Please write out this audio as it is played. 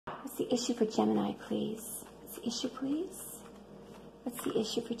the issue for Gemini, please? What's the issue, please? What's the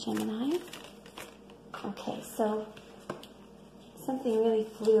issue for Gemini? Okay, so something really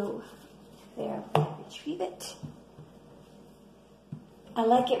flew there. Retrieve it. I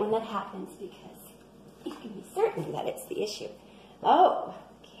like it when that happens because you can be certain that it's the issue. Oh,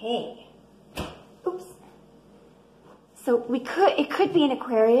 okay. Oops. So it could be an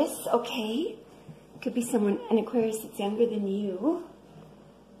Aquarius, okay. It could be an Aquarius that's younger than you.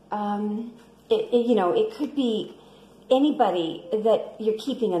 It could be anybody that you're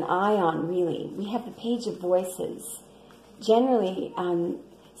keeping an eye on, really. We have the Page of Voices. Generally,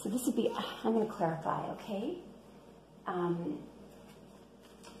 so this would be, I'm going to clarify, okay? I'm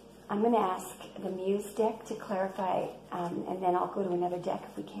going to ask the Muse deck to clarify, and then I'll go to another deck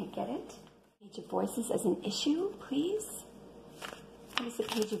if we can't get it. Page of Voices as an issue, please. What is the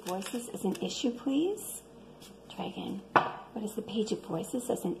Page of Voices as an issue, please? Try again. What is the Page of Voices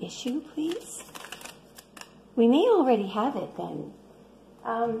as an issue, please? We may already have it then.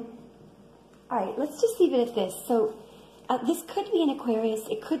 All right, let's just leave it at this. So this could be an Aquarius.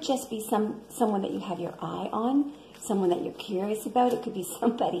 It could just be someone that you have your eye on, someone that you're curious about. It could be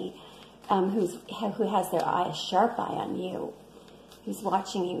somebody who has their eye, a sharp eye on you, who's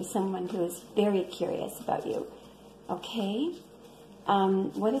watching you, someone who is very curious about you. Okay?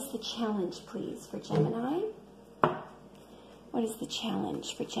 What is the challenge, please, for Gemini? What is the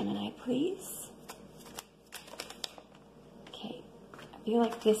challenge for Gemini, please? Okay. I feel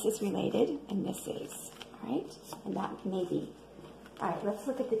like this is related, and this is. All right? And that maybe. All right, let's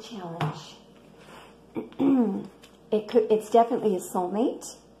look at the challenge. It's definitely a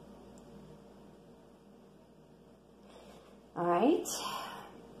soulmate. All right.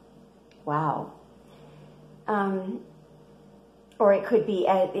 Wow. Or it could be,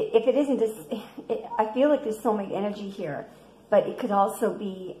 if it isn't this, I feel like there's soulmate energy here, but it could also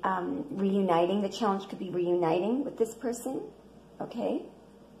be reuniting. The challenge could be reuniting with this person. Okay.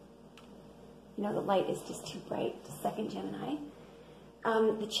 You know, the light is just too bright. Just a second, Gemini.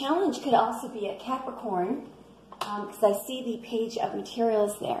 The challenge could also be a Capricorn, because I see the Page of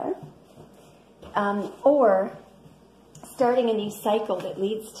Materials there, or starting a new cycle that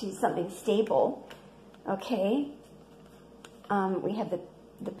leads to something stable. Okay, we have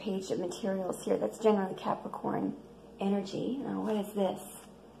the Page of Materials here. That's generally Capricorn energy. Now, what is this?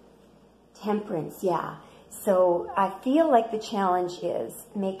 Temperance, yeah. So I feel like the challenge is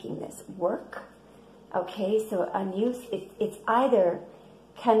making this work. Okay, so it's either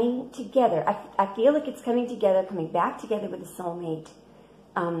coming together. I feel like it's coming together, coming back together with a soulmate.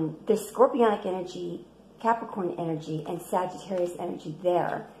 There's Scorpionic energy, Capricorn energy, and Sagittarius energy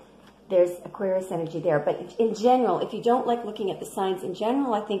there. There's Aquarius energy there. But in general, if you don't like looking at the signs in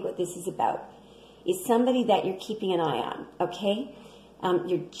general, I think what this is about is somebody that you're keeping an eye on, okay?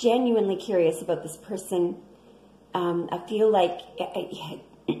 You're genuinely curious about this person. I feel like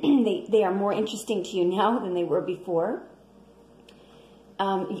they are more interesting to you now than they were before.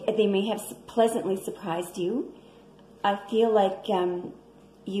 They may have pleasantly surprised you. I feel like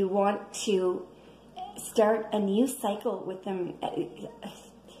you want to start a new cycle with them,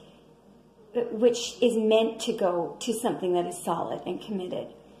 which is meant to go to something that is solid and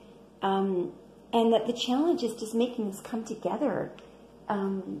committed. And that the challenge is just making this come together.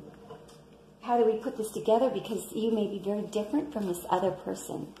 How do we put this together? Because you may be very different from this other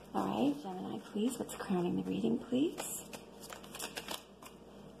person. All right, Gemini, please. What's crowning the reading, please?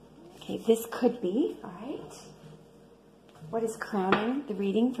 Okay, this could be. All right. What is crowning the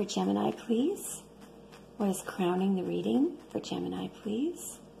reading for Gemini, please? What is crowning the reading for Gemini,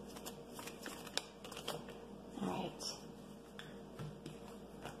 please? All right.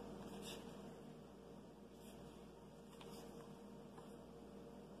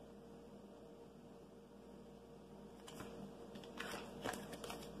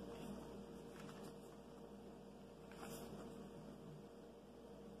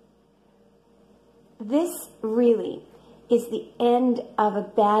 This really is the end of a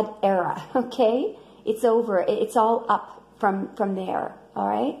bad era, okay? It's over. It's all up from there, all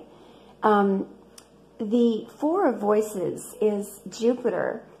right? The Four of Voices is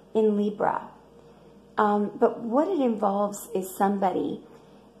Jupiter in Libra. But what it involves is somebody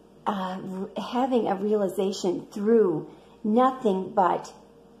having a realization through nothing but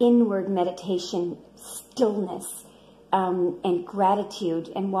inward meditation, stillness, and gratitude.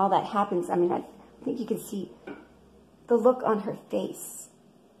 And while that happens, I mean, I think you can see the look on her face.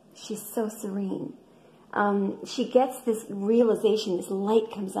 She's so serene. She gets this realization, this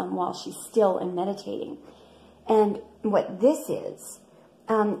light comes on while she's still and meditating. And what this is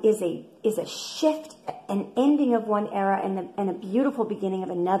a shift, an ending of one era and a beautiful beginning of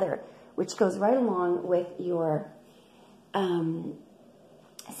another, which goes right along with your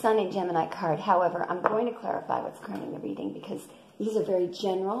Sun in Gemini card. However, I'm going to clarify what's occurring in the reading because these are very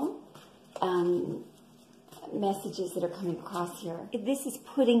general messages that are coming across here. This is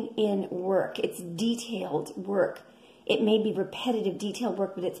putting in work. It's detailed work. It may be repetitive, detailed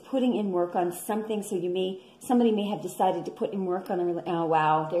work, but it's putting in work on something. So somebody may have decided to put in work on a. Oh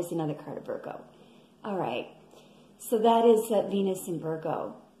wow, there's another card of Virgo. All right, so that is Venus in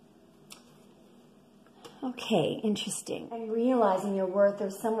Virgo. Okay, interesting. And realizing your worth,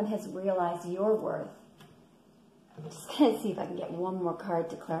 or someone has realized your worth. I'm just going to see if I can get one more card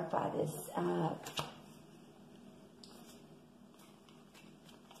to clarify this. I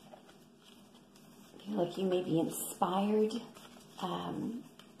feel like you may be inspired. Can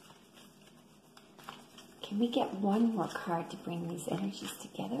we get one more card to bring these energies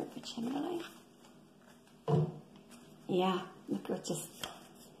together for Gemini? Yeah, look at just...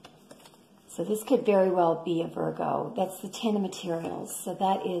 So this could very well be a Virgo. That's the Ten of Materials. So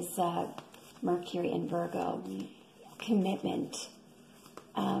that is Mercury in Virgo. Commitment.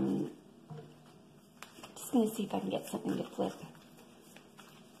 Just going to see if I can get something to flip.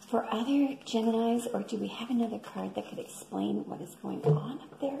 For other Geminis, or do we have another card that could explain what is going on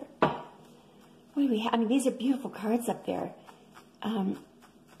up there? What do we have? I mean, these are beautiful cards up there. One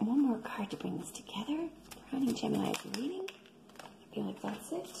more card to bring this together. Crowning Gemini's reading. I feel like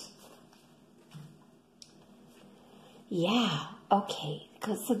that's it. Yeah, okay.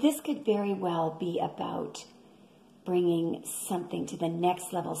 So this could very well be about bringing something to the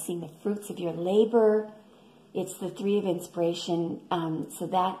next level, seeing the fruits of your labor. It's the Three of Inspiration. So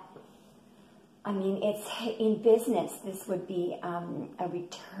that, I mean, it's in business, this would be a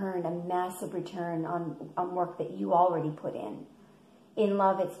return, a massive return on work that you already put in. In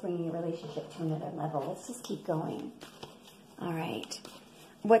love, it's bringing your relationship to another level. Let's just keep going. All right.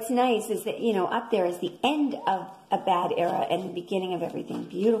 What's nice is that, you know, up there is the end of a bad era and the beginning of everything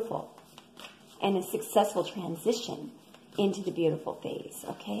beautiful. And a successful transition into the beautiful phase,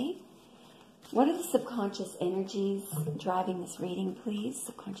 okay? What are the subconscious energies driving this reading, please?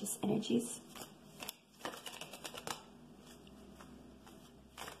 Subconscious energies.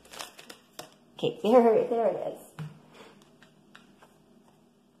 Okay, there it is.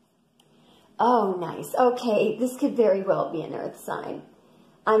 Oh, nice. Okay, this could very well be an earth sign.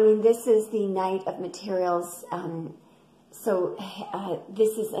 I mean, this is the Knight of Materials.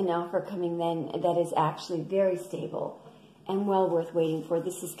 This is an offer coming then that is actually very stable and well worth waiting for.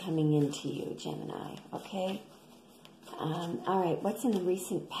 This is coming into you, Gemini, okay? All right, what's in the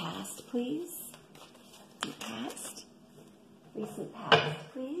recent past, please? Recent past,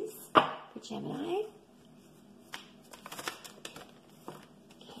 please, for Gemini.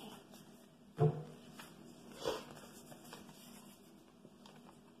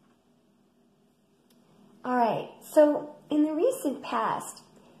 All right, so in the recent past,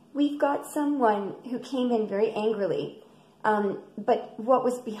 we've got someone who came in very angrily, but what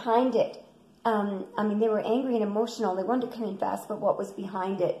was behind it, I mean, they were angry and emotional. They wanted to come in fast, but what was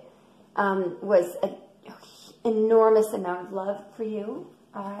behind it was an enormous amount of love for you,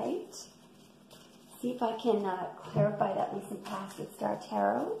 all right? See if I can clarify that recent past with Star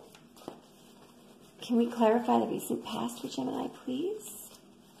Tarot. Can we clarify the recent past for Gemini, please?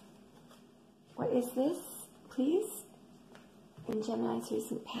 What is this, please, in Gemini's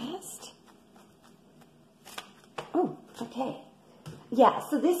recent past? Oh, okay. Yeah,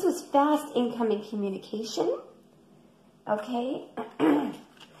 so this was fast incoming communication. Okay.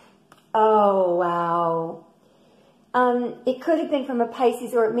 Oh, wow. It could have been from a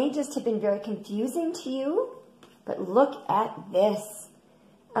Pisces, or it may just have been very confusing to you. But look at this.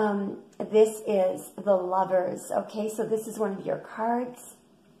 This is the Lovers. Okay, so this is one of your cards.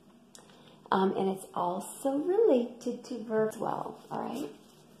 And it's also related to Virgo as well, all right?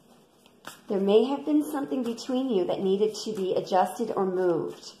 There may have been something between you that needed to be adjusted or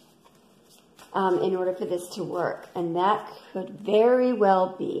moved in order for this to work. And that could very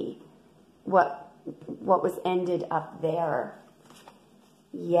well be what was ended up there.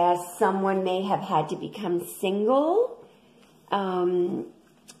 Yes, someone may have had to become single in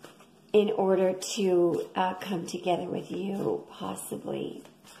order to come together with you, possibly.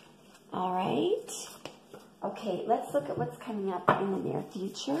 All right. Okay, let's look at what's coming up in the near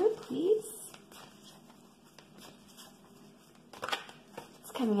future, please.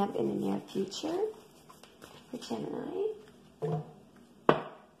 What's coming up in the near future for Gemini?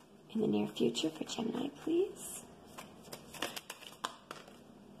 In the near future for Gemini, please.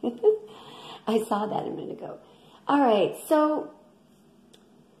 I saw that a minute ago. All right, so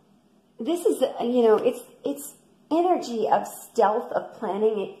this is, you know, it's energy of stealth, of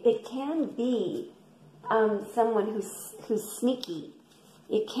planning. It can be someone who's sneaky.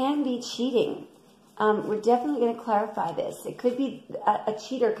 It can be cheating. We're definitely going to clarify this. It could be a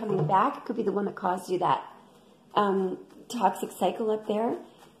cheater coming back. It could be the one that caused you that toxic cycle up there.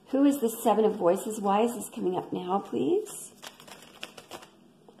 Who is the Seven of Voices? Why is this coming up now, please?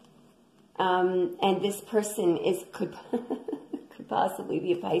 And this person could possibly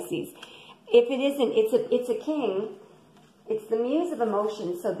be a Pisces. If it isn't, it's a king. It's the muse of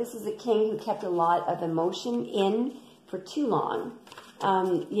emotion. So this is a king who kept a lot of emotion in for too long.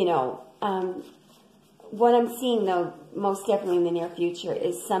 What I'm seeing, though, most definitely in the near future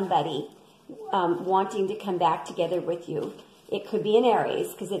is somebody wanting to come back together with you. It could be an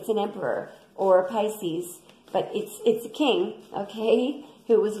Aries, because it's an emperor, or a Pisces, but it's a king, okay,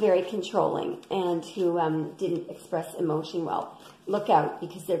 who was very controlling and who didn't express emotion well. Look out,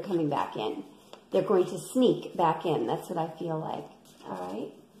 because they're coming back in. They're going to sneak back in. That's what I feel like. All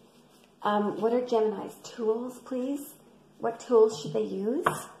right. What are Gemini's tools, please? What tools should they use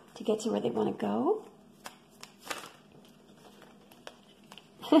to get to where they want to go?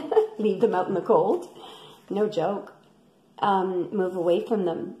 Leave them out in the cold. No joke. Move away from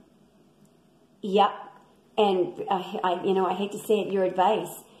them. Yep. And I hate to say it, your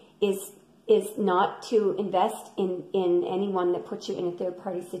advice is not to invest in anyone that puts you in a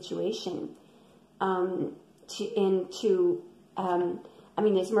third-party situation.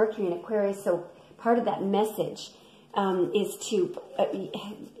 There's Mercury in Aquarius, so part of that message is to...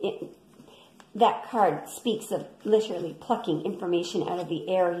 that card speaks of literally plucking information out of the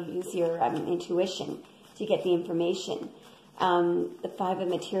air. You use your intuition to get the information. The Five of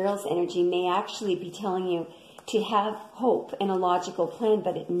Materials energy may actually be telling you to have hope and a logical plan,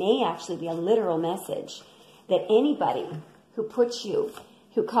 but it may actually be a literal message that anybody who caused you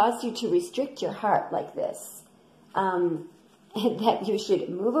to restrict your heart like this, that you should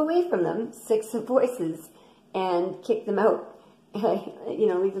move away from them, Six of Voices, and kick them out.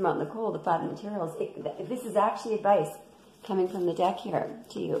 Leave them out in the cold, the Five of Materials. This is actually advice coming from the deck here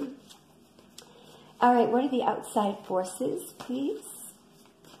to you. All right, what are the outside forces, please?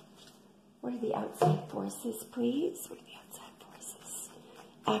 What are the outside forces, please? What are the outside forces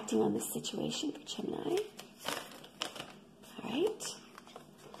acting on this situation for Gemini? All right.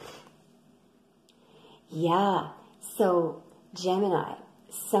 Yeah, so Gemini,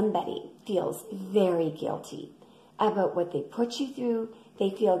 somebody feels very guilty about what they put you through.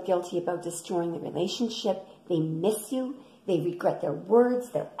 They feel guilty about destroying the relationship. They miss you. They regret their words,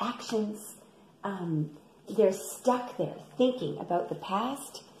 their actions. They're stuck there thinking about the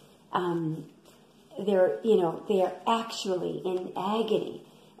past. They're actually in agony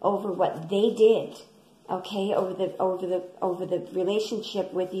over what they did. Okay, over the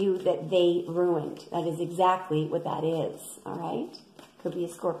relationship with you that they ruined. That is exactly what that is. All right, could be a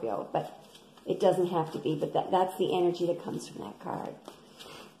Scorpio, but it doesn't have to be, but that's the energy that comes from that card.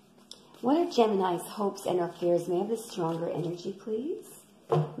 What are Gemini's hopes and or fears? May I have the stronger energy, please?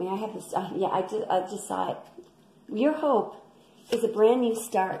 May I have this? I just saw it. Your hope is a brand new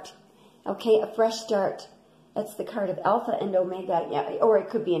start. Okay, a fresh start. That's the card of Alpha and Omega. Yeah, or it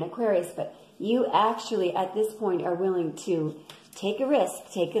could be an Aquarius, but you actually, at this point, are willing to take a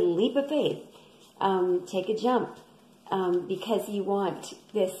risk, take a leap of faith, take a jump, because you want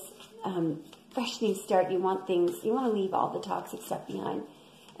this fresh new start. You want to leave all the toxic stuff behind.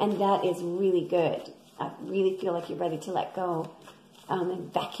 And that is really good. I really feel like you're ready to let go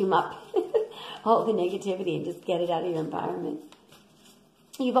and vacuum up all the negativity and just get it out of your environment.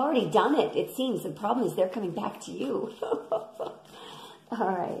 You've already done it, it seems. The problem is they're coming back to you. All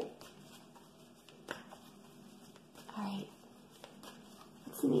right. All right.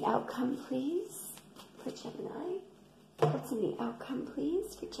 What's in the outcome, please, for Gemini? What's in the outcome,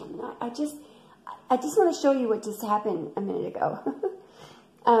 please, for Gemini? I just want to show you what just happened a minute ago.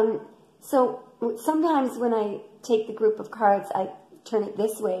 So sometimes when I take the group of cards, I turn it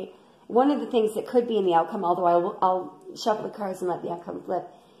this way. One of the things that could be in the outcome, although I'll shuffle the cards and let the outcome flip.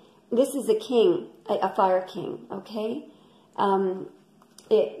 This is a king, a fire king, okay?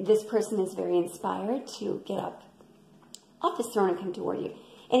 This person is very inspired to get up off his throne and come toward you.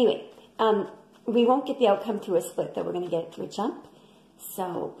 Anyway, we won't get the outcome through a split, though. We're going to get it through a jump.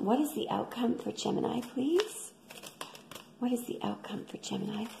 So what is the outcome for Gemini, please? What is the outcome for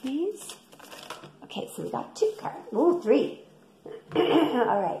Gemini, please? Okay, so we got 2 cards. Ooh, 3.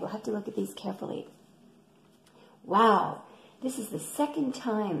 All right, we'll have to look at these carefully. Wow, this is the second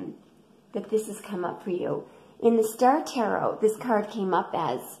time that this has come up for you. In the Star Tarot, this card came up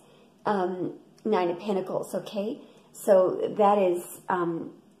as 9 of Pentacles, okay? So that is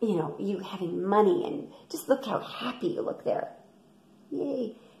you know, you having money, and just look how happy you look there.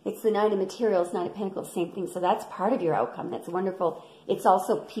 Yay. It's the Nine of Materials, Nine of Pentacles, same thing. So that's part of your outcome. That's wonderful. It's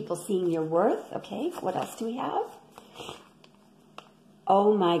also people seeing your worth. Okay, what else do we have?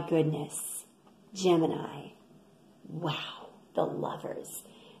 Oh my goodness. Gemini. Wow, the Lovers.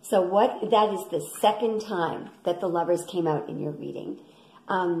 So that is the second time that the Lovers came out in your reading.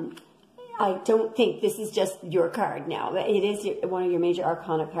 I don't think this is just your card now. It is one of your major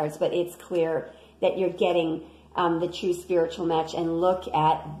arcana cards, but it's clear that you're getting the true spiritual match. And look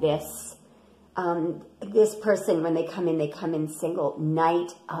at this. This person, when they come in single.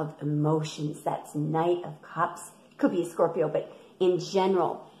 Knight of Emotions. That's Knight of Cups. Could be a Scorpio, but in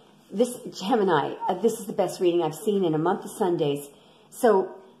general, this Gemini, this is the best reading I've seen in a month of Sundays.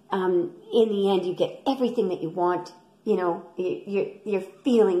 So in the end, you get everything that you want. You know, you're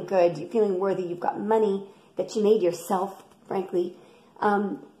feeling good. You're feeling worthy. You've got money that you made yourself, frankly.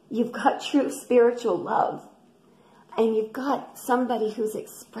 You've got true spiritual love. And you've got somebody who's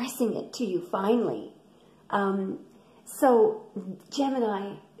expressing it to you finally. So,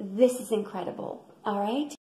 Gemini, this is incredible. All right?